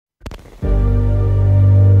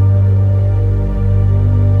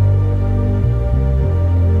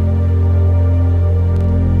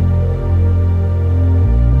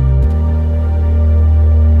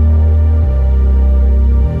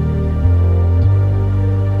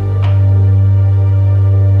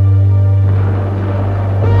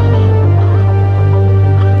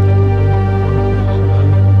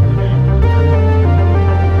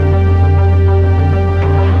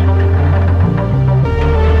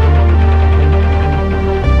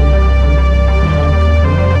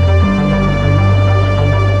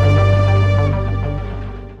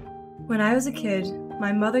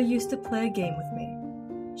My mother used to play a game with me.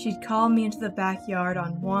 She'd call me into the backyard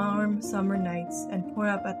on warm summer nights and point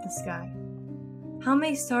up at the sky. "How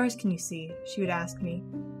many stars can you see?" she would ask me,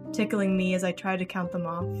 tickling me as I tried to count them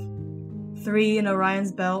off. 3 in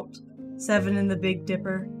Orion's belt, 7 in the Big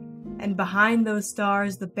Dipper, and behind those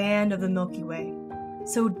stars the band of the Milky Way,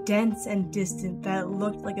 so dense and distant that it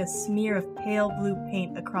looked like a smear of pale blue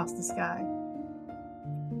paint across the sky.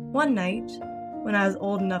 One night, when I was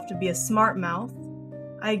old enough to be a smart mouth,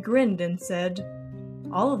 I grinned and said,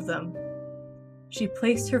 "All of them." She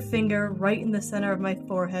placed her finger right in the center of my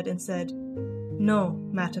forehead and said, "No,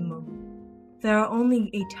 Matamu. There are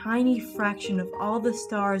only a tiny fraction of all the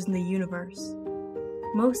stars in the universe.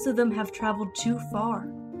 Most of them have traveled too far,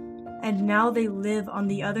 and now they live on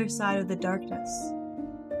the other side of the darkness.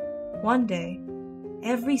 One day,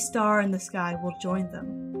 every star in the sky will join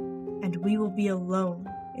them, and we will be alone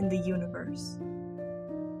in the universe."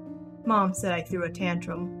 Mom said I threw a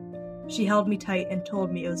tantrum. She held me tight and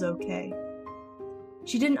told me it was okay.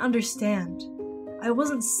 She didn't understand. I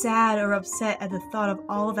wasn't sad or upset at the thought of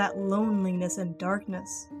all that loneliness and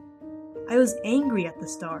darkness. I was angry at the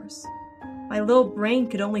stars. My little brain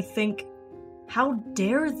could only think, how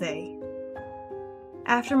dare they?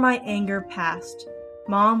 After my anger passed,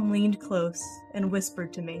 Mom leaned close and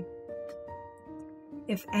whispered to me,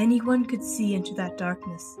 "If anyone could see into that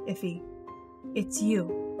darkness, Iffy, it's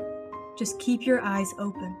you. Just keep your eyes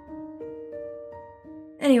open."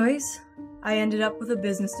 Anyways, I ended up with a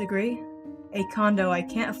business degree, a condo I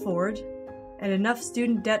can't afford, and enough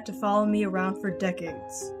student debt to follow me around for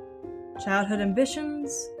decades. Childhood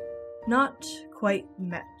ambitions, not quite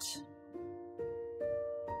met.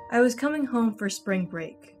 I was coming home for spring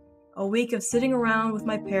break, a week of sitting around with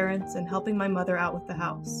my parents and helping my mother out with the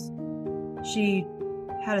house. She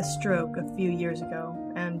had a stroke a few years ago,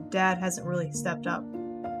 and Dad hasn't really stepped up.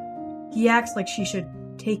 He acts like she should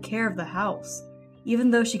take care of the house,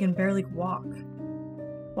 even though she can barely walk.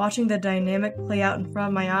 Watching the dynamic play out in front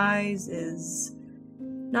of my eyes is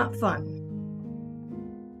not fun.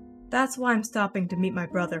 That's why I'm stopping to meet my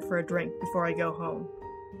brother for a drink before I go home.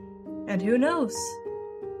 And who knows?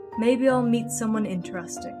 Maybe I'll meet someone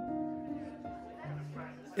interesting.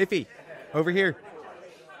 Iffy, over here.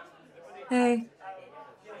 Hey.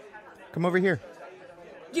 Come over here.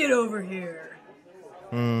 Get over here.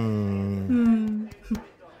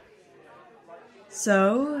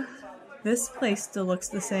 So, this place still looks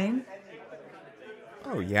the same?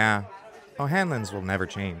 Oh, yeah. O'Hanlon's will never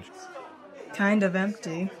change. Kind of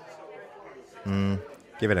empty.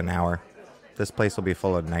 Give it an hour. This place will be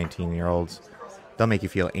full of 19-year-olds. They'll make you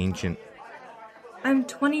feel ancient. I'm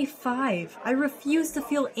 25. I refuse to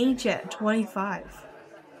feel ancient at 25.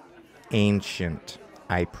 Ancient.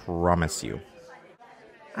 I promise you.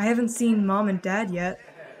 I haven't seen Mom and Dad yet.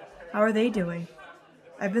 How are they doing?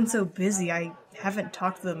 I've been so busy, I haven't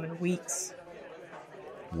talked to them in weeks.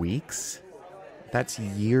 Weeks? That's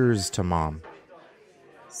years to Mom.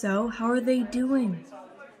 So, how are they doing?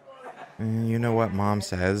 You know what Mom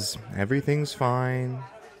says. Everything's fine.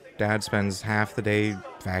 Dad spends half the day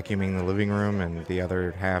vacuuming the living room and the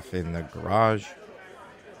other half in the garage.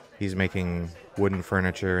 He's making wooden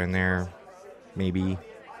furniture in there. Maybe.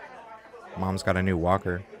 Mom's got a new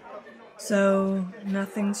walker. So,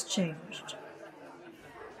 nothing's changed.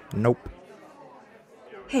 Nope.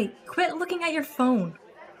 Hey, quit looking at your phone.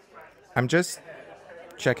 I'm just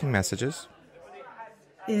checking messages.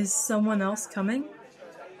 Is someone else coming?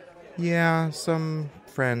 Yeah, some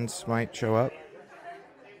friends might show up.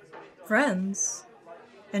 Friends?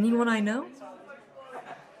 Anyone I know?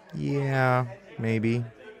 Yeah, maybe.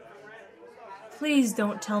 Please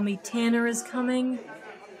don't tell me Tanner is coming.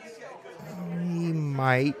 He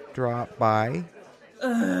might drop by.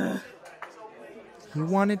 Ugh. He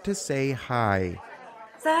wanted to say hi.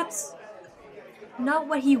 That's not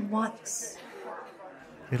what he wants.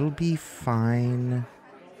 It'll be fine.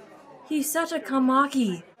 He's such a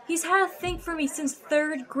kamaki. He's had a thing for me since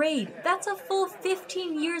 3rd grade. That's a full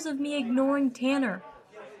 15 years of me ignoring Tanner.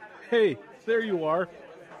 Hey, there you are.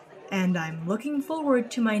 And I'm looking forward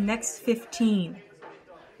to my next 15.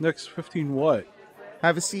 Next 15 what?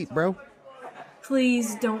 Have a seat, bro.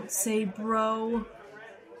 Please don't say bro.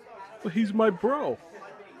 But he's my bro.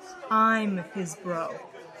 I'm his bro.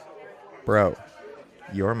 Bro,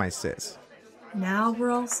 you're my sis. Now we're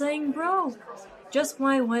all saying bro. Just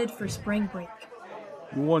what I wanted for spring break.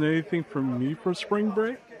 You want anything from me for spring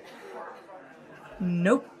break?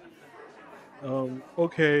 Nope.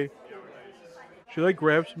 Okay. Should I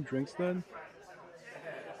grab some drinks then?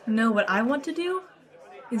 Know what I want to do?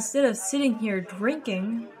 Instead of sitting here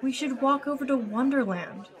drinking, we should walk over to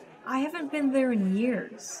Wonderland. I haven't been there in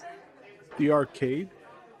years. The arcade?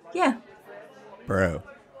 Yeah, Bro,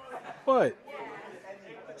 What?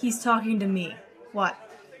 he's talking to me. What?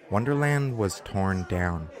 Wonderland was torn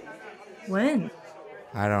down. When?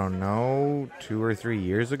 I don't know, 2 or 3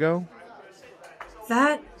 years ago?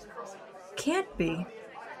 That can't be.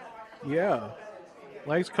 Yeah.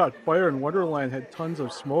 Lights caught fire and Wonderland had tons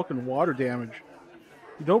of smoke and water damage.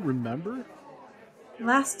 You don't remember?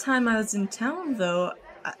 Last time I was in town, though,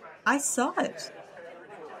 I saw it.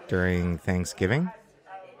 During Thanksgiving?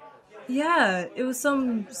 Yeah, it was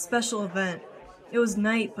some special event. It was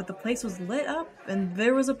night, but the place was lit up, and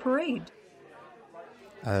there was a parade.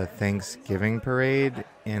 A Thanksgiving parade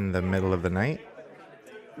in the middle of the night?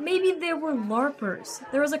 Maybe there were LARPers.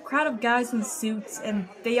 There was a crowd of guys in suits, and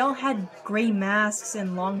they all had gray masks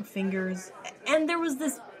and long fingers. And there was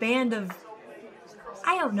this band of,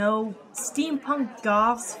 I don't know, steampunk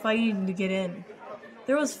goths fighting to get in.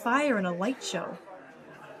 There was fire and a light show.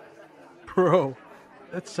 Bro,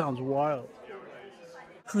 that sounds wild.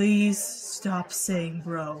 Please stop saying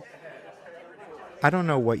bro. I don't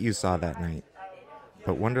know what you saw that night,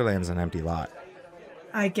 but Wonderland's an empty lot.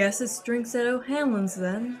 I guess it's drinks at O'Hanlon's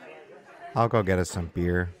then. I'll go get us some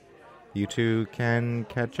beer. You two can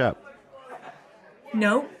catch up.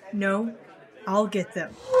 No, I'll get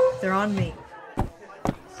them. They're on me.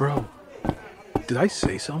 Bro, did I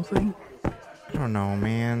say something? I don't know,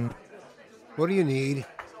 man. What do you need?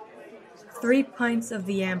 3 pints of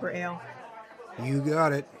the amber ale. You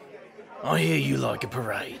got it. I hear you like a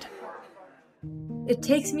parade. It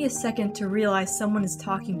takes me a second to realize someone is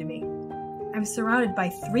talking to me. I'm surrounded by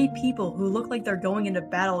 3 people who look like they're going into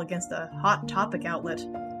battle against a hot topic outlet.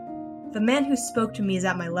 The man who spoke to me is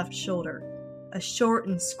at my left shoulder. A short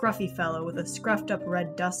and scruffy fellow with a scruffed up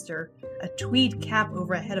red duster, a tweed cap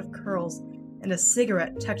over a head of curls, and a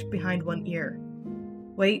cigarette tucked behind one ear.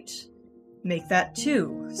 Wait, make that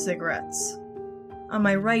 2 cigarettes. On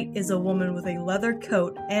my right is a woman with a leather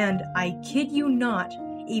coat and, I kid you not,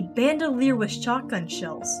 a bandolier with shotgun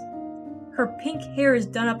shells. Her pink hair is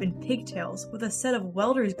done up in pigtails, with a set of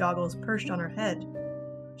welder's goggles perched on her head.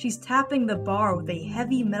 She's tapping the bar with a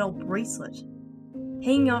heavy metal bracelet.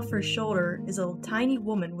 Hanging off her shoulder is a tiny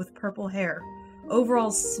woman with purple hair,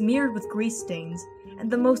 overalls smeared with grease stains, and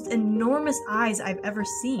the most enormous eyes I've ever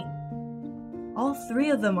seen. All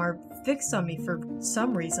 3 of them are fixed on me for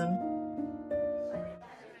some reason.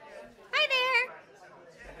 Hi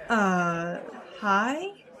there!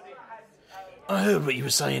 Hi? I heard what you were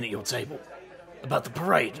saying at your table about the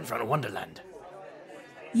parade in front of Wonderland.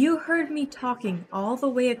 You heard me talking all the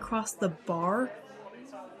way across the bar?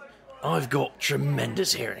 I've got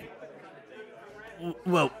tremendous hearing.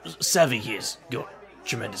 Well, Savvy here's got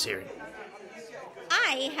tremendous hearing.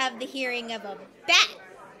 I have the hearing of a bat.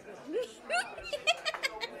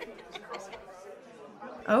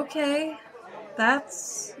 Okay,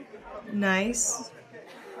 that's nice.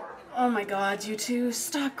 Oh my god, you two,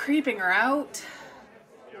 stop creeping her out.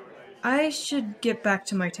 I should get back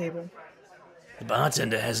to my table. The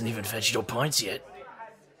bartender hasn't even fetched your pints yet.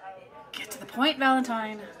 Get to the point,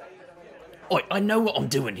 Valentine. Oi, I know what I'm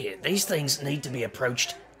doing here. These things need to be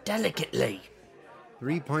approached delicately.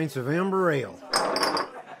 3 pints of amber ale.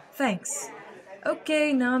 Thanks.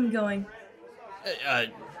 Okay, now I'm going.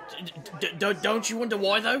 Don't you wonder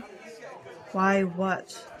why, though? Why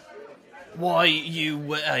what? Why you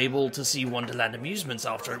were able to see Wonderland Amusements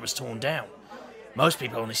after it was torn down. Most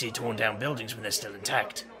people only see torn down buildings when they're still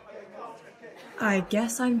intact. I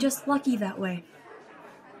guess I'm just lucky that way.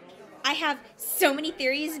 I have so many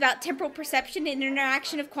theories about temporal perception and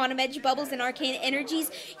interaction of quantum edge bubbles and arcane energies,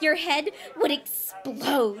 your head would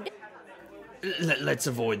explode. Let's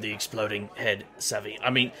avoid the exploding head, Savvy. I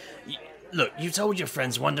mean, look, you told your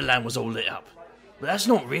friends Wonderland was all lit up, but that's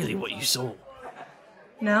not really what you saw.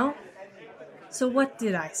 No? So what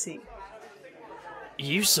did I see?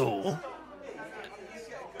 You saw...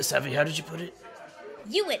 Savvy, how did you put it?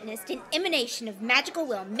 You witnessed an emanation of magical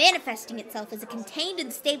will manifesting itself as a contained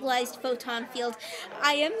and stabilized photon field.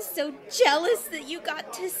 I am so jealous that you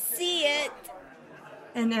got to see it.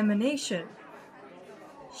 An emanation.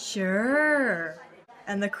 Sure.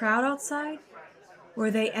 And the crowd outside? Were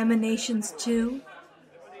they emanations too?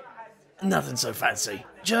 Nothing so fancy.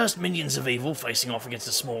 Just minions of evil facing off against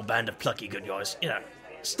a small band of plucky good guys. You know,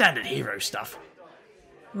 standard hero stuff.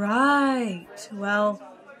 Right. Well,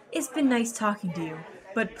 it's been nice talking to you,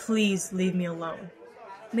 but please leave me alone.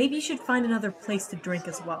 Maybe you should find another place to drink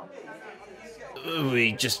as well.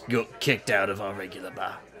 We just got kicked out of our regular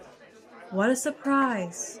bar. What a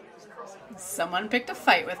surprise. Someone picked a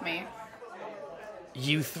fight with me.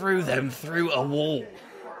 You threw them through a wall.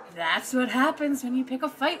 That's what happens when you pick a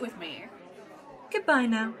fight with me. Goodbye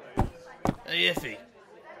now. Hey, Iffy.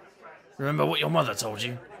 Remember what your mother told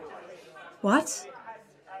you? What?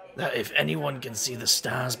 That if anyone can see the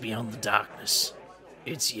stars beyond the darkness,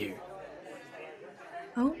 it's you.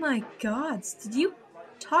 Oh my gods, did you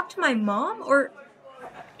talk to my mom, or...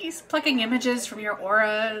 He's plucking images from your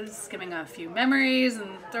auras, giving a few memories,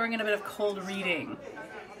 and throwing in a bit of cold reading.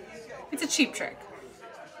 It's a cheap trick.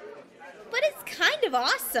 But it's kind of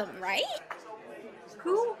awesome, right?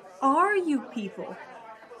 Who are you people?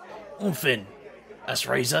 I'm Finn. That's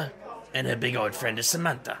Reeza, and her big-eyed friend is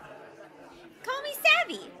Samantha. Call me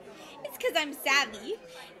Savvy. It's 'cause I'm savvy.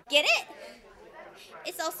 Get it?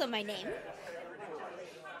 It's also my name.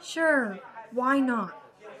 Sure, why not?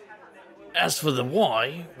 As for the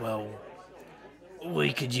why, well,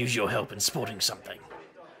 we could use your help in spotting something.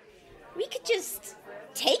 We could just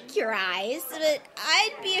take your eyes, but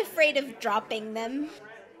I'd be afraid of dropping them.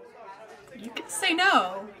 You could say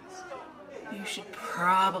no. You should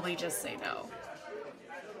probably just say no.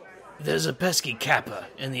 There's a pesky Kappa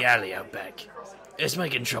in the alley out back. It's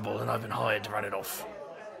making trouble, and I've been hired to run it off.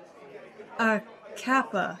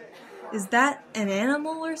 Kappa. Is that an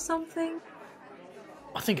animal or something?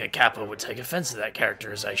 I think a Kappa would take offense to that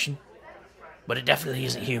characterization, but it definitely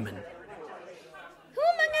isn't human. Who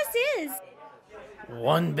among us is?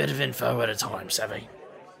 One bit of info at a time, Savvy.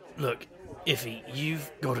 Look, Iffy,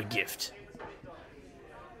 you've got a gift.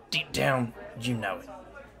 Deep down, you know it.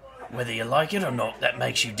 Whether you like it or not, that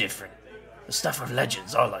makes you different. The stuff of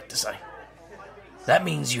legends, I like to say. That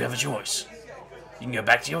means you have a choice. You can go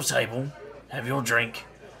back to your table, have your drink,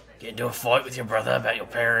 get into a fight with your brother about your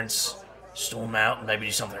parents, storm out and maybe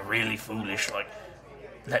do something really foolish like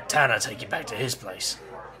let Tanner take you back to his place.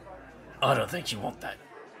 I don't think you want that.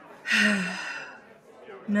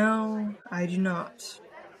 No, I do not.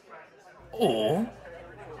 Or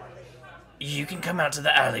you can come out to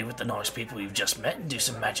the alley with the nice people you've just met and do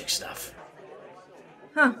some magic stuff.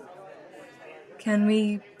 Huh. Can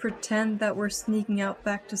we pretend that we're sneaking out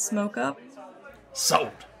back to smoke up?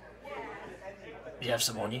 Sold. You have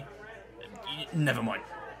some on you? Never mind.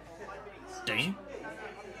 Do you?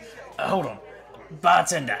 Hold on.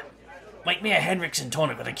 Bartender, make me a Henriksen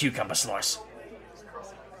tonic with a cucumber slice.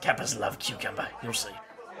 Kappas love cucumber, you'll see.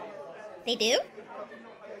 They do?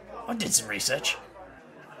 I did some research.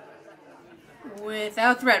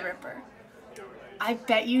 Without Threadripper. I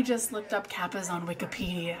bet you just looked up Kappas on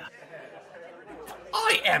Wikipedia.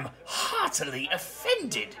 I am heartily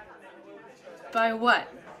offended. By what?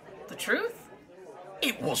 The truth?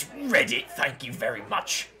 It was Reddit, thank you very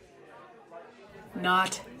much.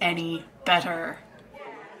 Not any better.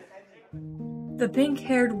 The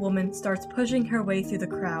pink-haired woman starts pushing her way through the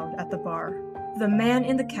crowd at the bar. The man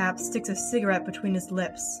in the cap sticks a cigarette between his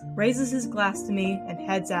lips, raises his glass to me, and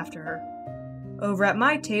heads after her. Over at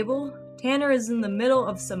my table, Tanner is in the middle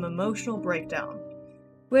of some emotional breakdown,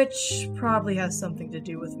 which probably has something to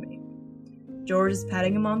do with me. George is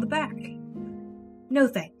patting him on the back. No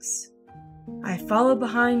thanks. I follow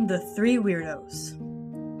behind the three weirdos.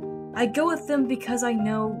 I go with them because I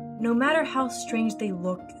know, no matter how strange they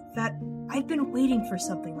look, that I've been waiting for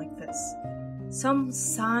something like this. Some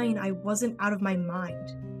sign I wasn't out of my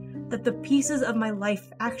mind. That the pieces of my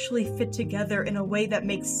life actually fit together in a way that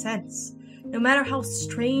makes sense, no matter how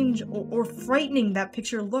strange or frightening that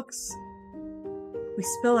picture looks. We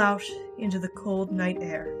spill out into the cold night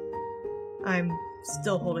air. I'm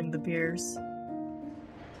still holding the beers.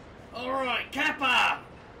 Alright, Kappa!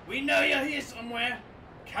 We know you're here somewhere.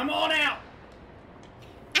 Come on out!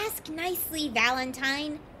 Ask nicely,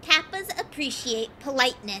 Valentine. Kappas appreciate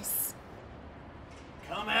politeness.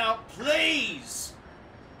 Come out, please!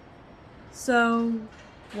 So,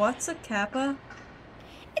 what's a Kappa?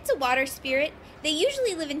 It's a water spirit. They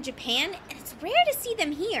usually live in Japan, and it's rare to see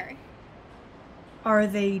them here. Are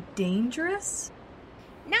they dangerous?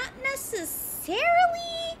 Not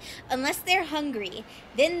necessarily, unless they're hungry.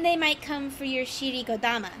 Then they might come for your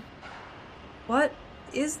shirikodama. What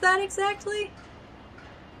is that exactly?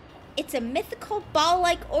 It's a mythical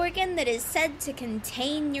ball-like organ that is said to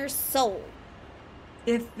contain your soul.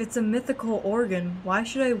 If it's a mythical organ, why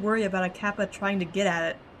should I worry about a Kappa trying to get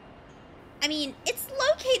at it? I mean, it's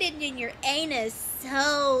located in your anus,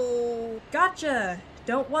 so... Gotcha!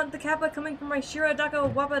 Don't want the Kappa coming from my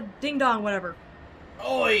Shiradaka Wappa Ding Dong, whatever.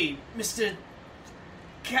 Oi, Mr.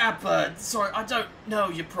 Kappa. Sorry, I don't know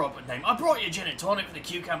your proper name. I brought you a gin and tonic with a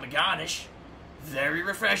cucumber garnish. Very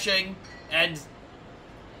refreshing and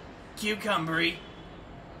cucumbery.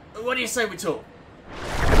 What do you say we talk?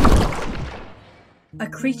 A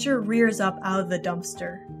creature rears up out of the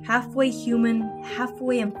dumpster, halfway human,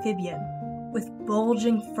 halfway amphibian, with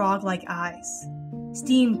bulging frog-like eyes.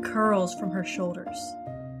 Steam curls from her shoulders.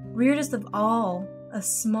 Weirdest of all, a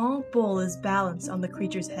small bowl is balanced on the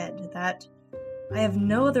creature's head that I have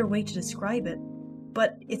no other way to describe it,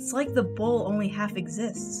 but it's like the bowl only half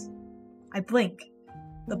exists. I blink.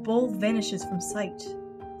 The bowl vanishes from sight,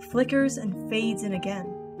 flickers and fades in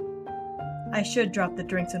again. I should drop the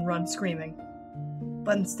drinks and run screaming,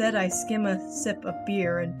 but instead I skim a sip of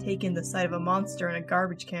beer and take in the sight of a monster in a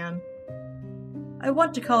garbage can. I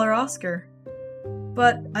want to call her Oscar,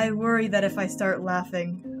 but I worry that if I start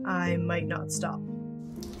laughing, I might not stop.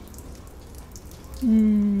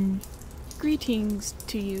 Greetings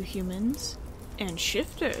to you humans and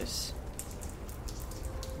shifters.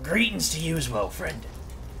 Greetings to you as well, friend.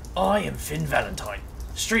 I am Finn Valentine,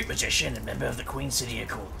 street magician and member of the Queen City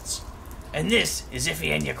Accords. And this is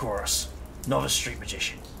Iphigenia, novice street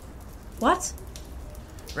magician. What?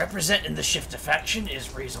 Representing the shifter faction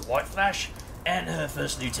is Reeza Whiteflash and her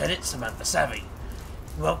first lieutenant, Samantha Savvy.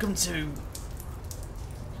 Welcome to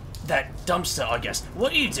that dumpster, I guess.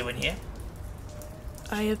 What are you doing here?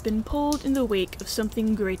 I have been pulled in the wake of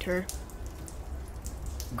something greater.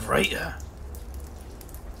 Greater?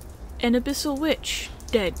 An abyssal witch,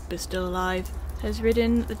 dead but still alive, has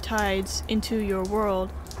ridden the tides into your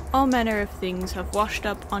world. All manner of things have washed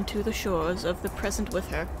up onto the shores of the present with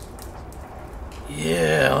her.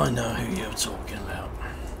 Yeah, I know who you're talking about.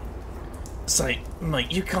 Say,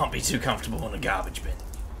 mate, you can't be too comfortable in a garbage bin.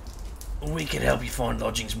 We could help you find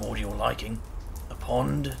lodgings more to your liking. A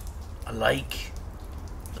pond, a lake,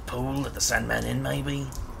 the pool at the Sandman Inn, maybe?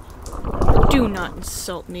 Do not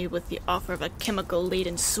insult me with the offer of a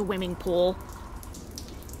chemical-laden swimming pool.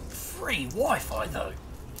 Free Wi-Fi, though.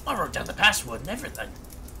 I wrote down the password and everything.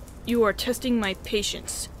 You are testing my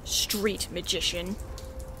patience, street magician.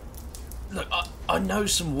 Look, I know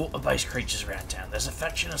some water-based creatures around town. There's a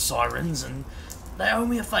faction of sirens, and they owe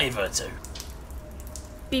me a favour or two.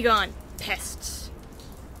 Begone, pests.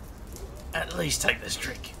 At least take this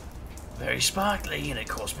drink. Very sparkly, and it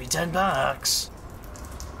cost me $10.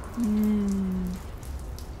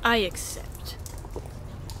 I accept.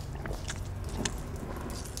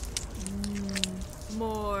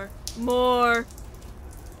 More.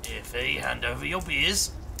 Iffy, hand over your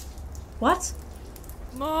beers. What?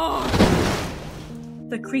 More.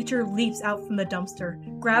 The creature leaps out from the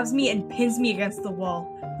dumpster, grabs me and pins me against the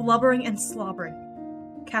wall, blubbering and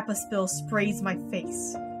slobbering. Kappa spill sprays my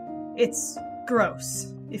face. It's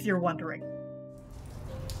gross, if you're wondering.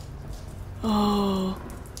 Oh,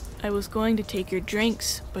 I was going to take your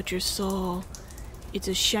drinks, but your soul. It's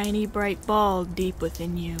a shiny bright ball deep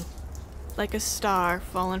within you, like a star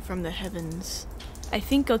fallen from the heavens. I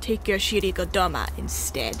think I'll take your shirikodama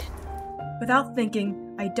instead. Without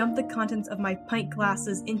thinking, I dump the contents of my pint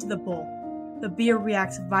glasses into the bowl. The beer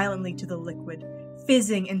reacts violently to the liquid,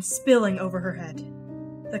 fizzing and spilling over her head.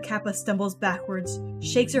 The Kappa stumbles backwards,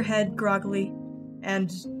 shakes her head groggily, and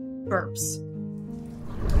burps.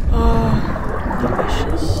 Oh,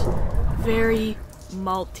 delicious. Very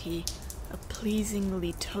malty. A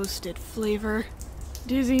pleasingly toasted flavor.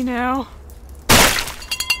 Dizzy now.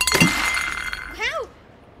 Wow!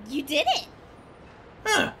 You did it!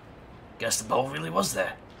 Huh. Guess the bowl really was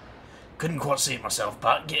there. Couldn't quite see it myself,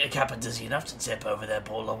 but get a Kappa dizzy enough to tip over their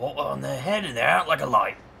bowl of water on their head and they're out like a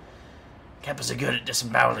light. Kappas are good at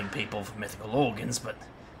disemboweling people for mythical organs, but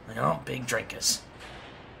they aren't big drinkers.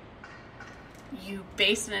 You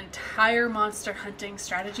based an entire monster hunting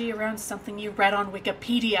strategy around something you read on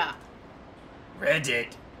Wikipedia. Read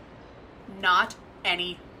it. Not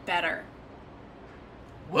any better.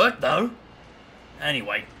 Worked, though.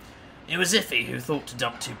 Anyway, it was Iffy who thought to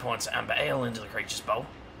dump 2 pints of amber ale into the creature's bowl.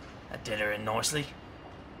 That did her in nicely.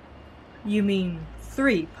 You mean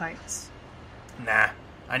 3 pints? Nah,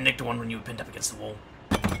 I nicked one when you were pinned up against the wall.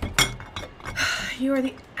 You are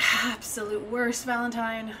the absolute worst,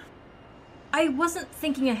 Valentine. I wasn't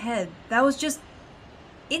thinking ahead. That was just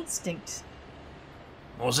instinct.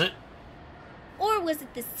 Was it? Or was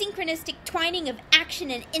it the synchronistic twining of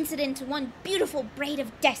action and incident to one beautiful braid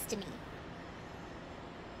of destiny?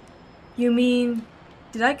 You mean,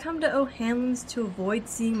 did I come to O'Hanlon's to avoid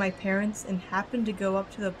seeing my parents and happen to go up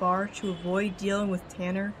to the bar to avoid dealing with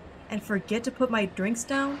Tanner and forget to put my drinks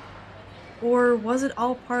down? Or was it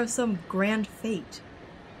all part of some grand fate?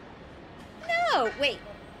 No, wait,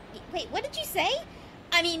 what did you say?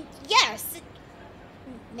 I mean, yes,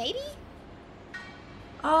 maybe?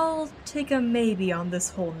 I'll take a maybe on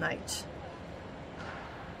this whole night.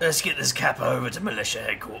 Let's get this Kappa over to militia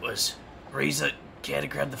headquarters. Reeza, care to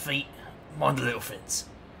grab the feet? Mind the little fins.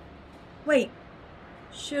 Wait,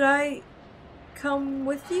 should I come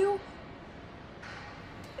with you?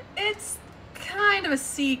 It's kind of a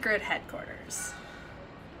secret headquarters.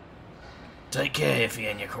 Take care,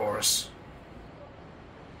 Iphigenia Chorus.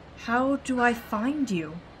 How do I find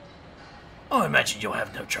you? I imagine you'll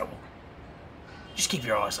have no trouble. Just keep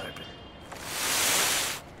your eyes open.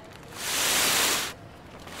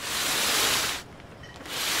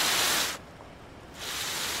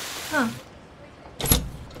 Huh.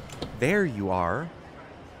 There you are.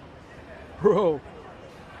 Bro,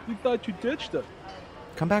 we thought you ditched us.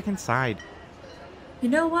 Come back inside. You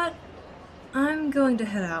know what? I'm going to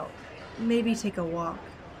head out. Maybe take a walk.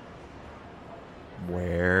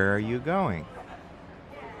 Where are you going?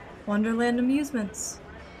 Wonderland Amusements.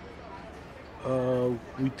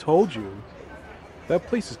 We told you. That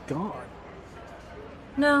place is gone.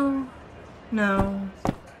 No.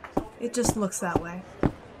 It just looks that way.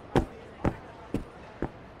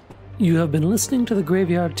 You have been listening to the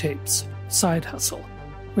Graveyard Tapes, Side Hustle.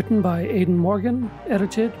 Written by Aidan Morgan,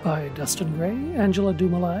 edited by Dustin Gray, Angela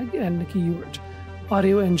Dumalag, and Nikki Ewert.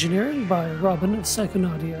 Audio engineered by Robin of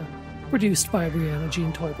Psychonaudia. Produced by Brianna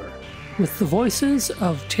Jean Teuber. With the voices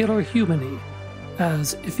of Taylor Humany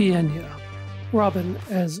as Iphigenia, Robin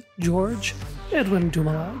as George, Edwin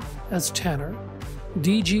Dumalag as Tanner,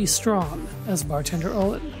 D.G. Strawn as Bartender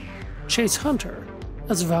Owen, Chase Hunter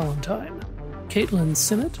as Valentine, Caitlin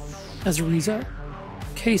Sinnott as Reeza,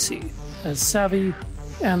 Casey as Savvy,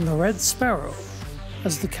 and the Red Sparrow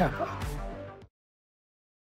as the Kappa.